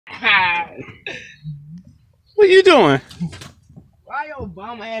What you doing? Why your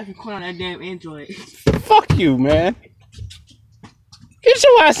Obama ass recording on that damn Android? Fuck you, man. Get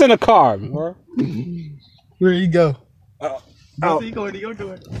your ass in the car, bro. Where you go? Oh. You going to your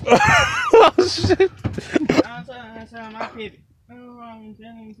door. Oh shit. My pivot.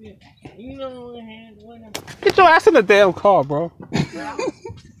 You know Get your ass in the damn car, bro.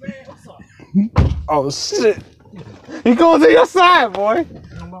 Oh shit. He goes to your side, boy.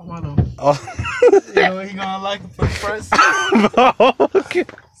 Oh. You know he gonna like it for the first. Okay.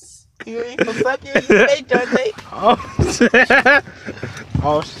 You ain't gonna suck you in your face, Dante. Oh shit.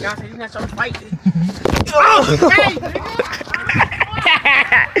 Oh shit. Johnson, you got some fight. Oh.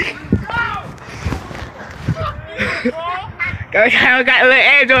 I got a little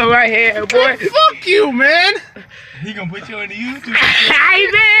Android right here, boy. Fuck you, man. He gonna put you on the YouTube.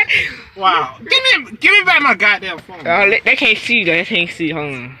 Hey, man. Wow. Give me back my goddamn phone. They can't see, though. They can't see.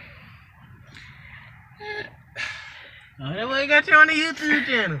 Hold on. Oh, that way got you on the YouTube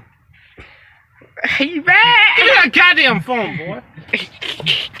channel. Hey, man. Give me that goddamn phone, boy.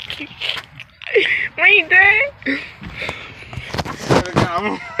 What you doing?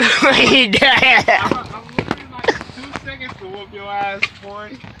 What you doing? I'm looking like 2 seconds to whoop your ass,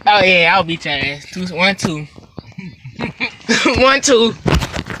 boy. Oh, yeah, I'll beat your ass. 1, 2. 1, 2.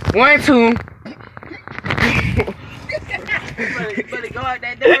 1, 2. Better go out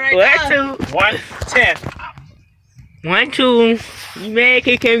that door right now. 1, 2. 1, 10. 1, 2. You mad?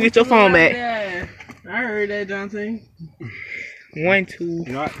 Can't get your phone back. Yeah, I heard that, Dante. 1, 2. You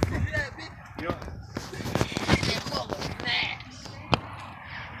know what? You know what?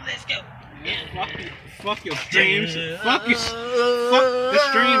 Let's go. Fuck your streams. Fuck the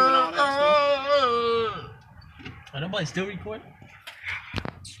stream and all that stuff. Are nobody still recording?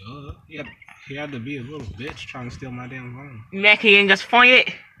 He had to be a little bitch trying to steal my damn phone. You mad? Can't get your phone yet?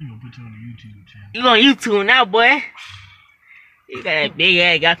 You gonna put you on the YouTube channel. You on YouTube now, boy. You got that big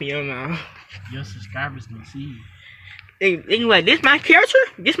ass gap in your mouth. Your subscribers can see you. They like, this my character?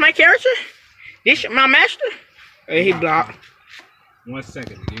 This my character? This my master? Hey, he blocked. 1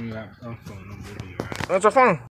 second. Give me that phone. I'm gonna be right. What's your phone?